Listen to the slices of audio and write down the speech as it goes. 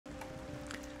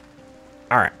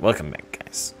Alright, welcome back,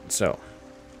 guys. So,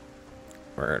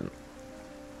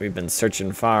 we've been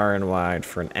searching far and wide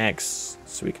for an axe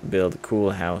so we can build a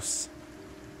cool house.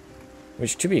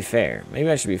 Which, to be fair, maybe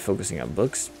I should be focusing on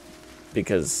books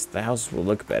because the house will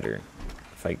look better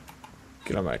if I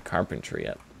get all my carpentry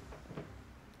up.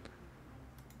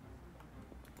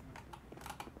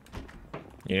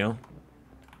 You know?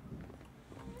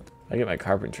 I get my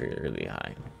carpentry really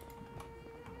high.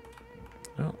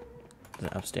 Oh, is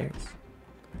it upstairs?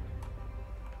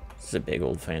 This is a big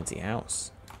old fancy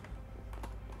house.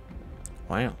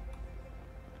 Wow.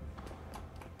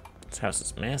 This house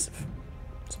is massive.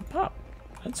 It's a pop.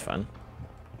 That's fun.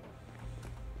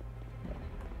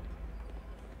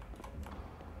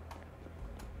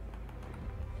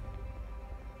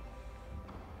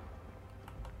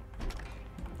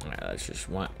 Alright, let's just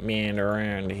meander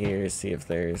around here, see if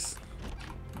there's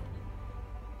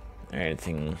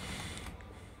anything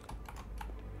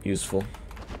useful.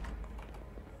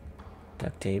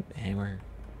 Duct tape, hammer,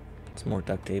 some more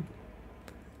duct tape.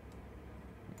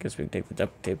 Guess we can take the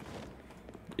duct tape,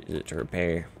 use it to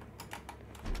repair.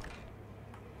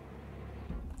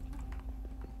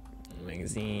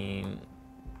 Magazine,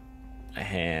 a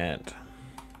hat.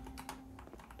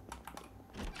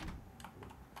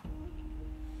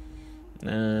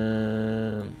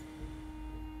 Well,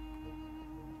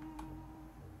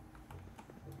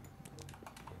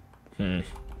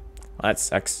 that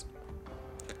sucks.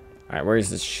 Alright, where is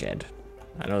this shed?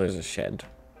 I know there's a shed.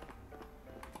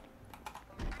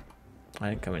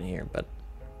 I didn't come in here, but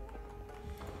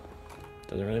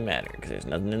doesn't really matter because there's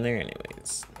nothing in there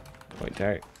anyways. Quite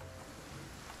tight.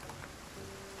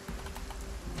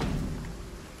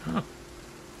 Huh.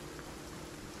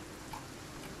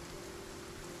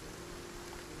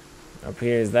 Up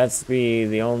here, that's to be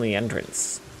the only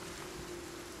entrance.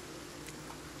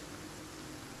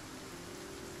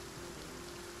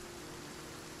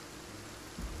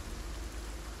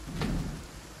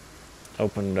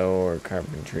 Open door,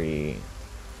 carpentry.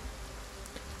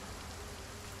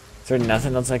 Is there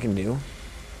nothing else I can do?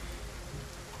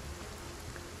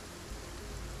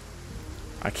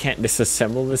 I can't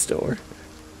disassemble this door.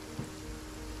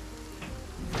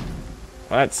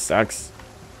 Well, that sucks.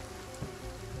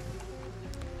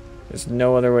 There's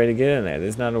no other way to get in there.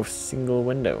 There's not a single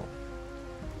window.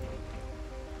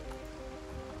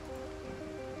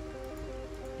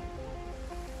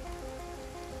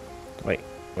 Wait.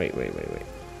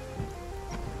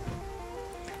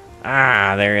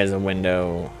 Ah, there is a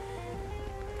window.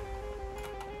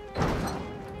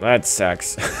 That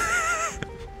sucks.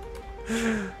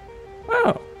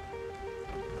 Wow.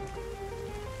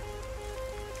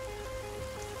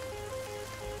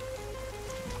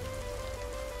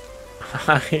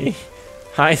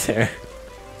 Hi there.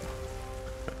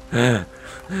 I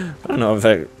don't know if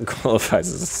that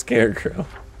qualifies as a scarecrow.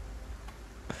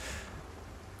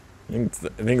 I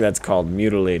think that's called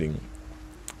mutilating.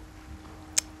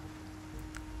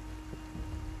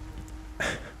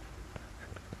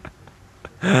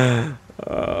 I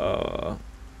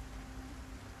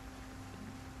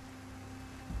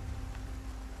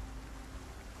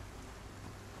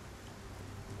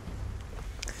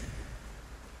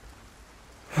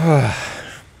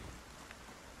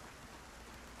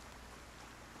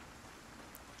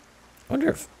wonder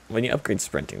if when you upgrade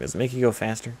sprinting, does it make you go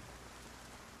faster?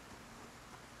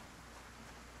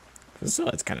 So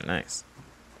that's kind of nice.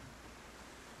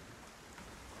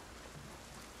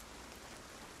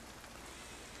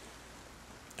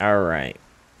 All right.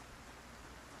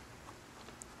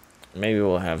 Maybe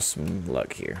we'll have some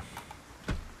luck here.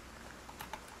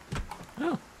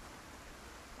 Oh.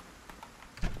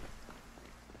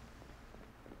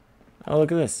 Oh,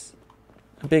 look at this.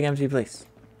 A big empty place.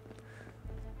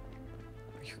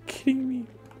 Are you kidding me?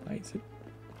 Why is it?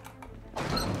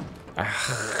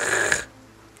 Ah.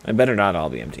 I better not all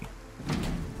be empty.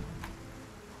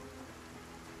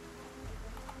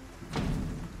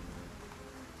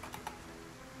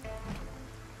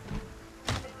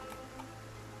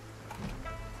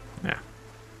 Yeah.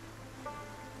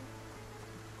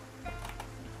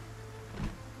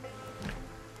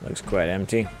 Looks quite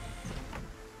empty.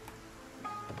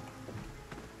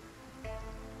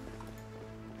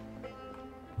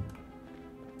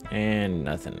 And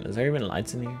nothing. Is there even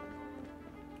lights in here?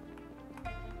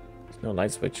 No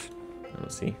light switch.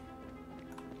 Let's see.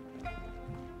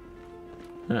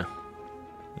 Huh.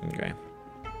 Okay.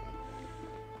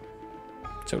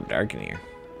 It's so dark in here.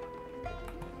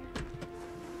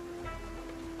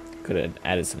 Could have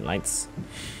added some lights.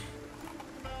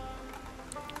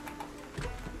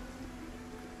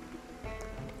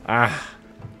 Ah.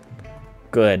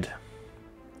 Good.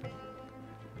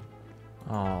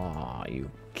 Aw, are you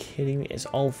kidding me? It's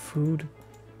all food?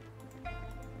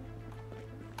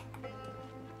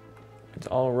 It's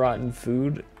all rotten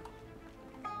food?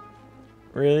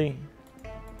 Really?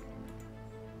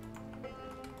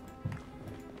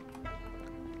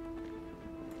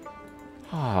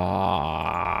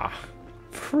 Ah,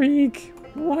 freak.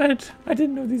 What? I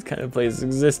didn't know these kind of places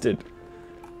existed.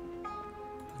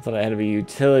 I thought I had to be a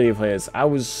utility place. I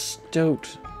was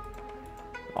stoked.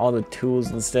 All the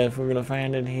tools and stuff we're gonna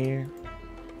find in here.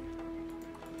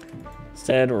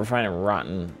 Instead, we're finding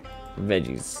rotten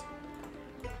veggies.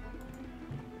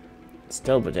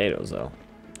 Still potatoes, though.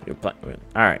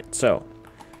 Alright, so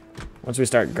once we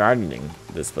start gardening,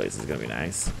 this place is gonna be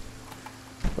nice.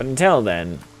 But until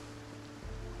then,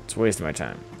 it's wasting my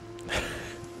time.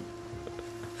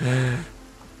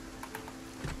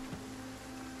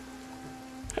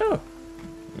 Oh,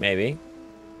 maybe.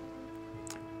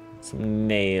 Some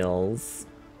nails.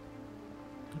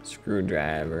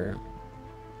 Screwdriver.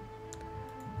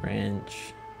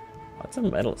 Wrench. Lots of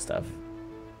metal stuff.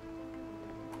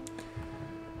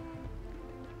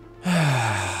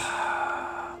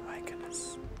 My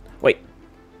goodness. Wait.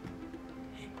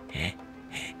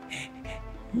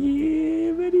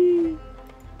 Yeah, buddy.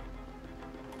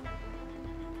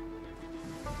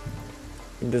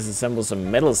 Disassemble some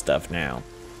metal stuff now.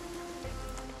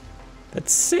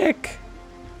 That's sick.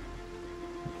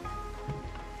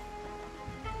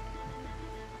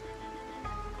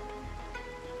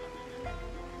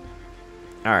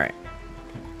 Alright.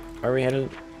 Where are we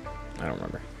headed? I don't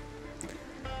remember.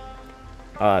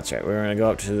 Oh, that's right. We're gonna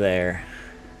go up to there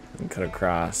and cut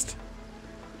across.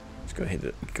 Let's go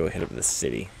hit up the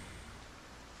city.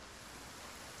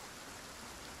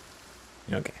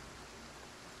 Okay.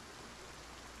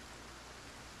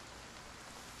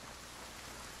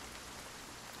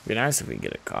 It'd be nice if we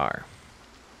get a car.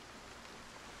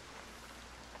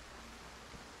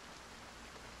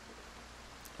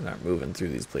 We're not moving through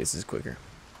these places quicker.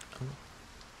 Oh.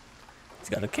 He's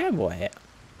got a cowboy hat.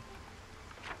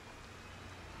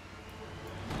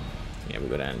 Yeah, we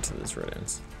go down into this road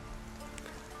ends.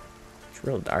 It's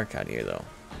real dark out here, though.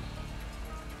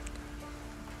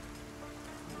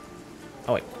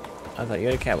 Oh, wait. I thought you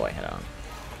had a cowboy hat on.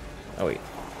 Oh, wait.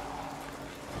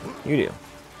 You do.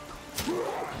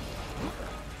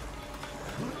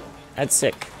 That's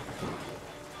sick.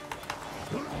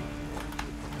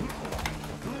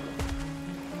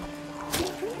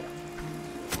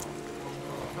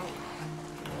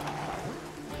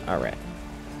 All right.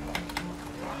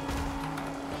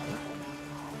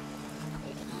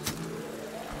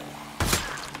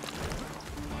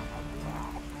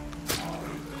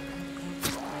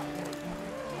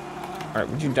 All right,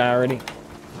 would you die already?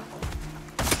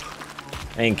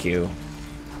 Thank you.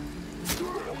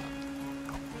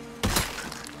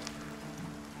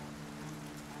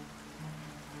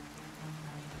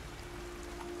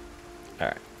 All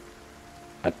right.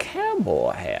 A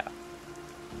cowboy hat.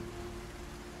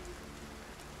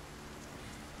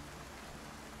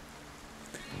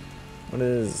 What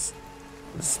is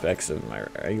the specs of my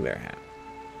regular hat?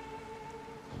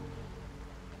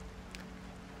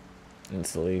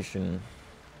 Insulation.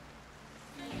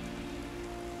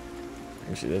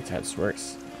 Actually, this hat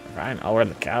works. Fine, I'll wear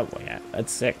the cowboy hat.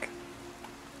 That's sick.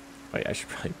 Wait, I should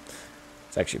probably...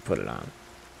 Let's actually put it on.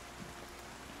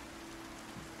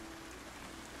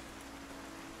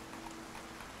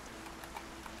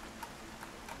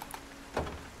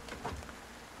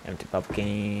 Empty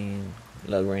pumpkin.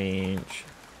 Low range.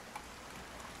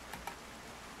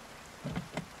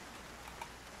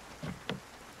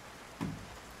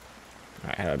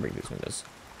 Alright, how do I break these windows?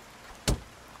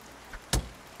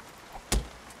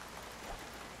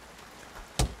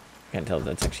 Can't tell if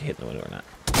that's actually hitting the window or not.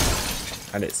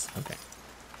 It is. Okay.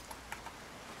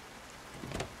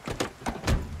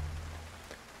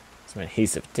 Some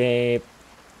adhesive tape.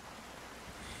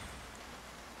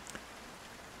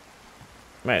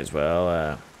 Might as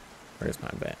well, where's my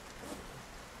bat?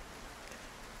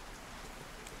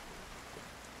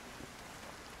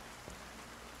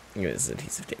 This is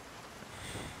adhesive tape.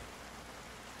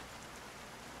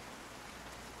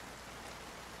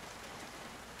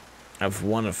 I've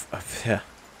one of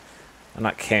I'm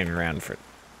not carrying around for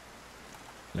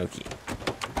no key.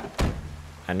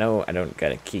 I know I don't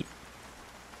got a key.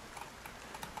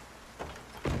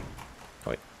 Oh,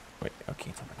 wait,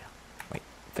 okay, it's open now. Wait,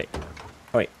 fake.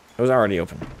 Oh, wait, it was already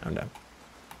open. I'm done.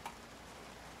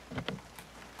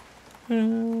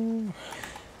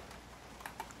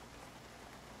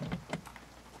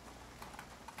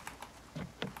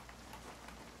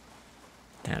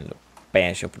 Time to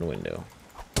bash open the window.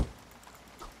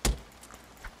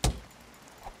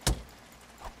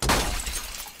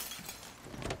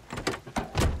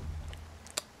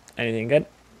 Anything good?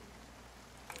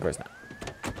 Of course not.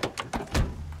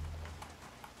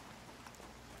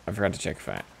 I forgot to check if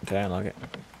did I unlock it?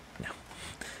 No.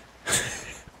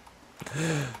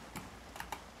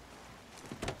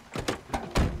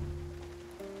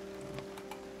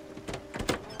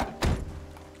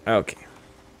 Okay.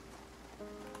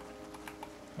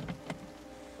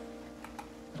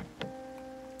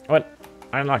 What?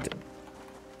 I unlocked it.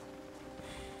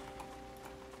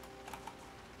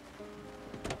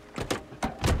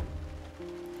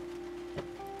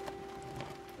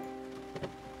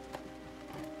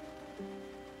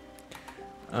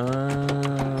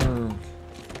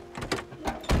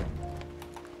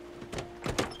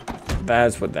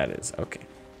 That's what that is. Okay.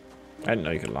 I didn't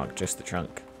know you could lock just the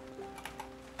trunk.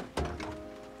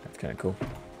 That's kind of cool.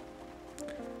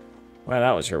 Well,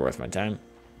 that was sure worth my time.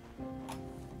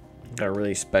 Got a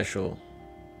really special.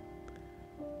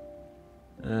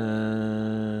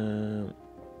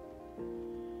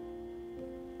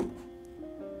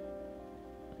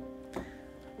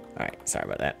 Alright, sorry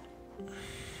about that.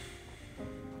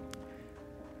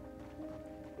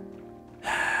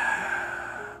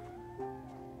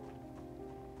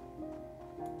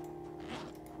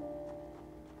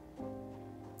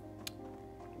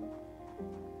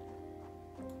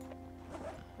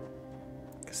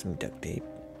 Some duct tape.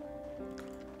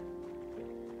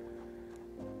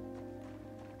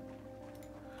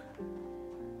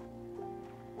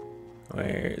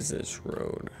 Where is this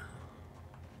road?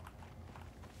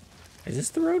 Is this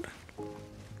the road?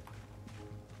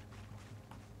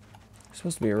 It's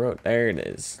supposed to be a road. There it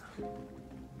is.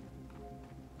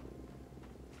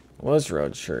 Well, this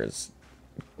road sure is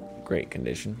great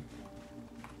condition.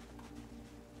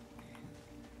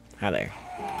 Hi there.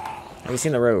 Have you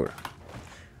seen the road?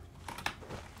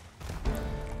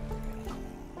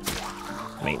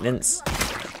 Maintenance?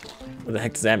 What the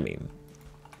heck does that mean?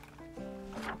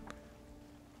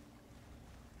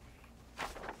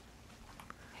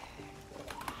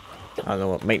 I don't know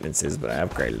what maintenance is, but I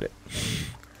upgraded it.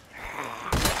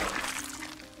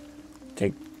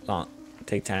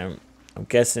 Take time. I'm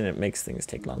guessing it makes things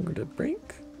take longer to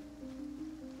break.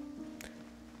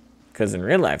 Because in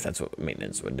real life, that's what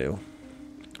maintenance would do.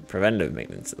 Preventive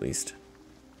maintenance, at least.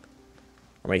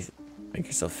 Or make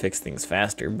yourself fix things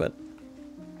faster, but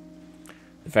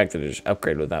the fact that it just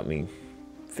upgraded without me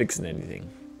fixing anything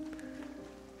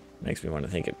makes me want to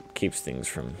think it keeps things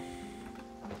from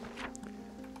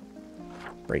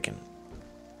breaking.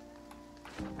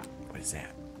 What is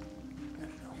that? I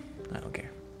don't know. I don't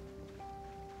care.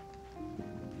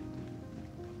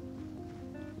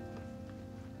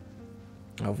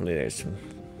 Hopefully there's some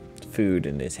food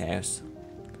in this house.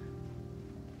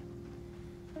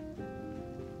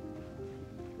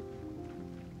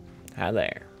 Hi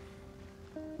there.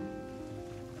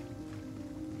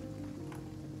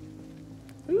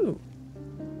 Ooh.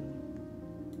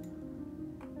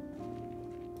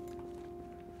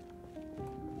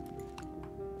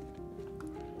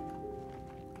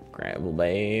 Gravel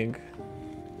bag.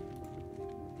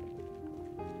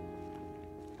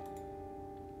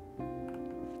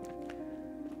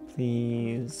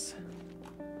 Please.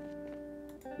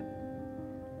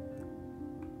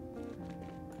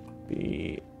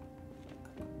 Be.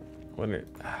 Wonder.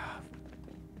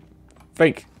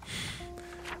 Fake.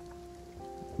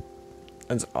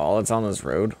 That's all that's on this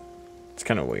road. It's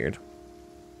kind of weird.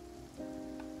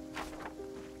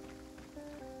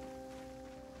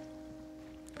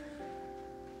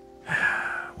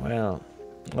 Well,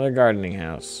 another gardening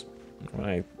house. When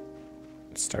I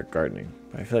start gardening,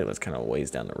 but I feel like that's kind of a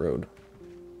ways down the road.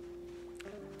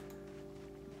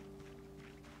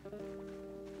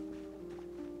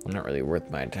 Not really worth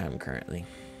my time currently.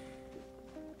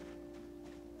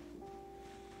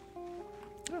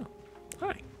 Oh,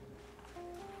 hi.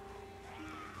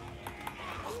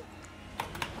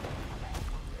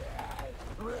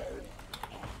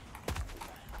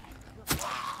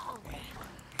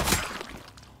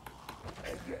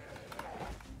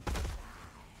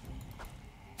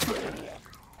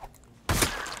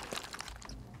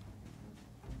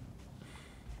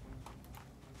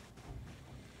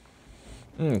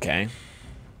 Okay.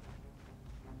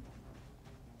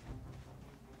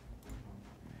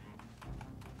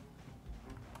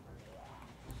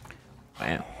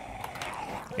 Wow.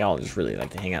 Y'all just really like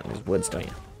to hang out in these woods, don't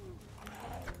you?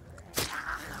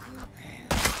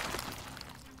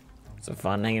 It's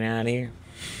fun hanging out here.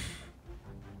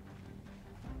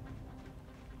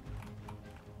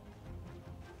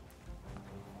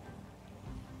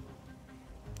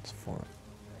 It's fun.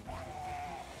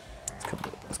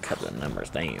 Let's cut the numbers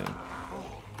down.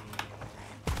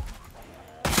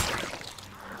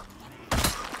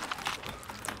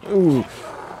 Ooh,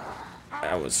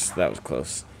 that was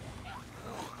close.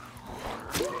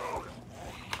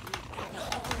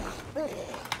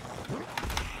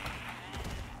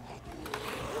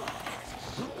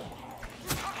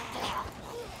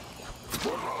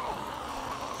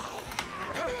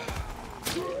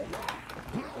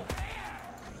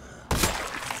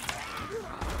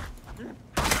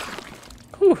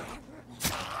 Whew.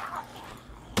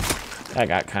 That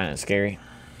got kind of scary.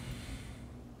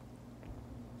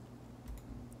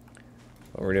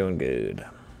 But we're doing good.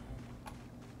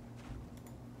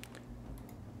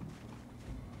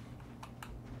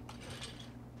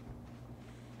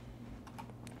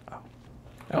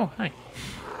 Oh, hi.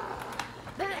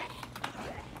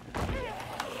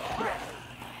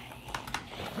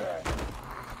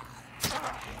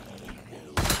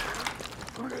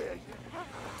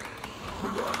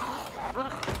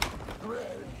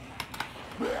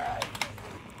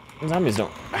 Zombies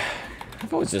don't...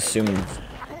 I've always assumed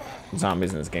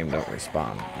zombies in this game don't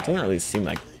respawn. It doesn't really seem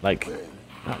like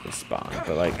not respawn,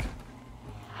 but like...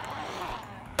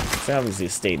 They obviously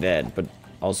stay dead, but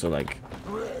also like...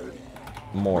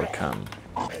 more come.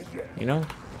 You know?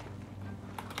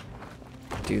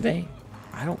 Do they?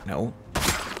 I don't know.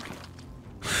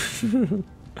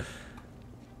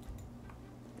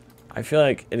 I feel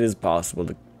like it is possible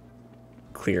to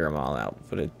clear them all out,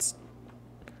 but it's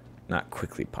not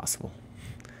quickly possible.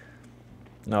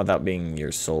 Not without being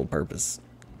your sole purpose.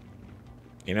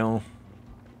 You know?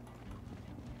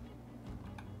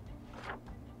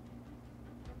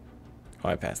 Oh,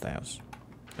 I passed the house.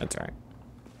 That's alright.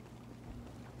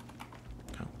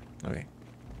 Oh, okay.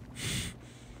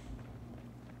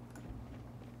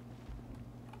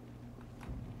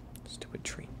 Stupid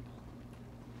tree.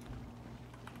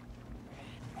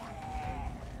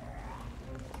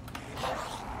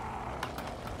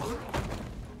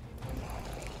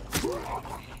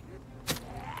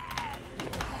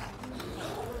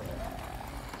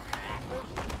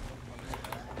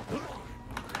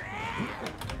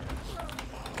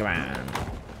 Come on.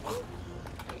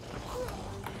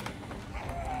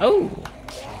 Oh!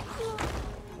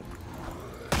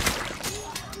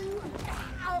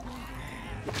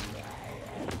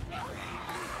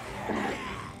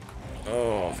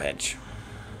 Oh, fetch.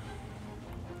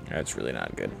 That's really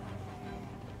not good.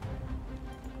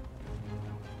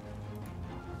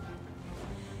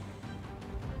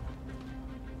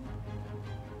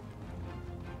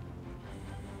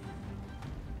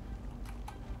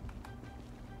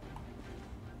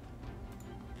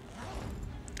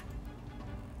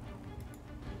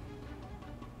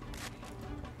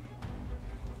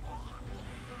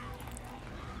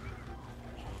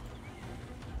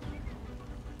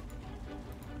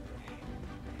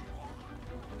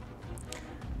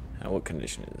 What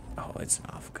condition is it? Oh, it's an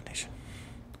off condition.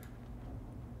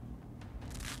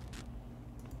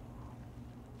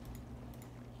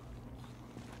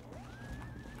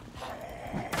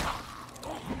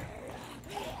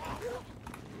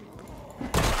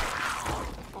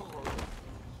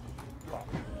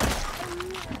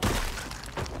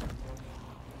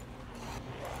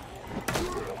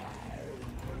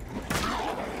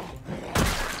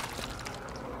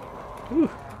 Whew.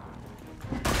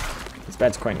 This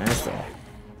bed's quite nice though.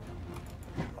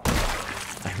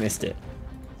 I missed it.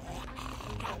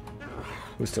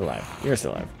 Who's still alive? You're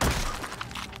still alive.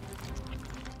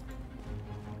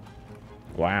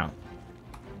 Wow.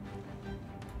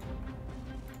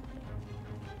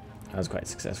 That was quite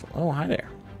successful. Oh, hi there.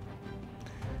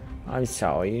 I'm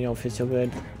sorry, you don't feel so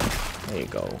good. There you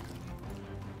go.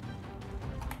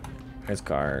 This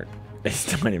card.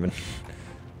 It's not even...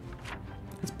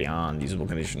 It's beyond usable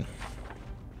condition.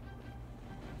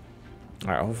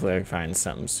 Alright, hopefully I can find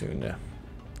something soon to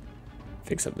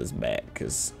fix up this back,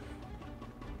 because...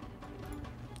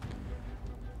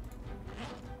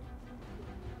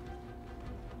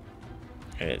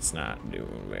 it's not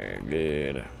doing very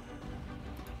good.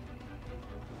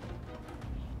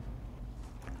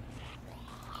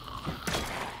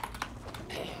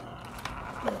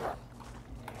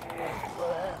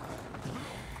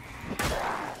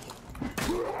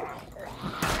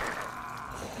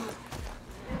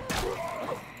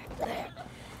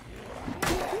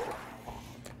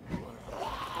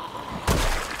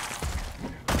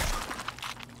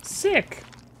 Sick!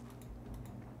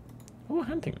 Oh, a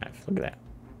hunting knife. Look at that.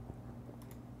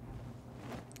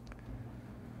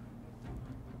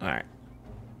 Alright.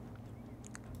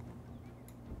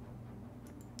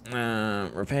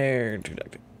 Repair,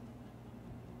 introductive.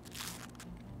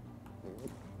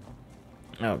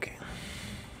 Okay.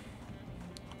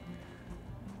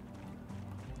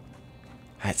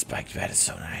 That spiked bat is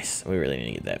so nice. We really need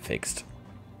to get that fixed.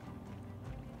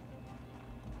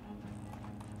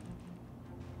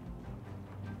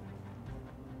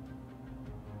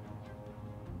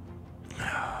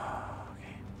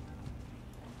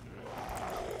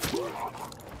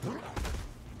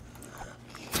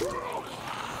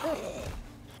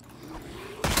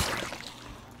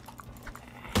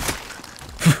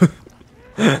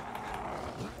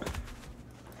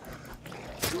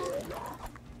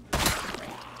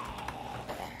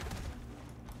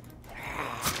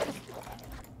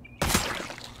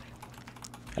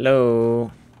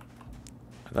 Hello?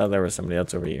 I thought there was somebody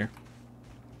else over here.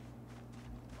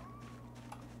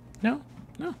 No?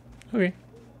 No. Okay.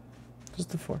 Just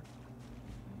the 4.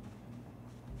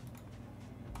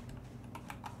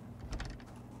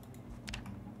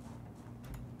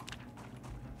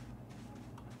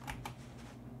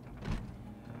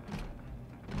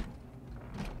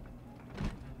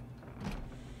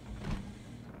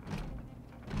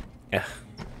 Yeah.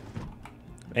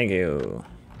 Thank you.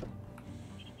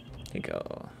 Here you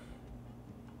go.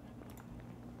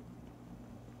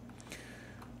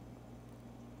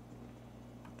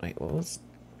 Wait, what was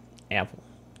apple?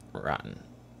 Rotten.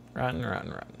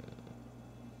 Rotten.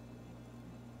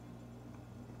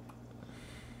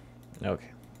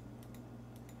 Okay.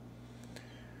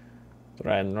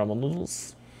 Rotten ramen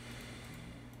noodles.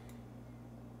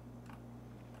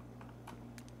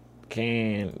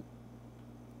 Can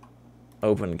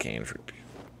open canned fruit.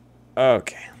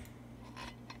 Okay.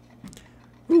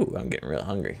 Ooh, I'm getting real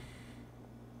hungry.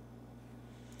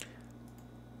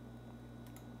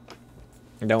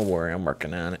 Don't worry, I'm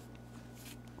working on it.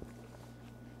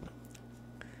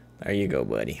 There you go,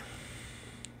 buddy.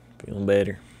 Feeling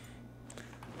better?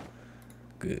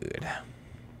 Good.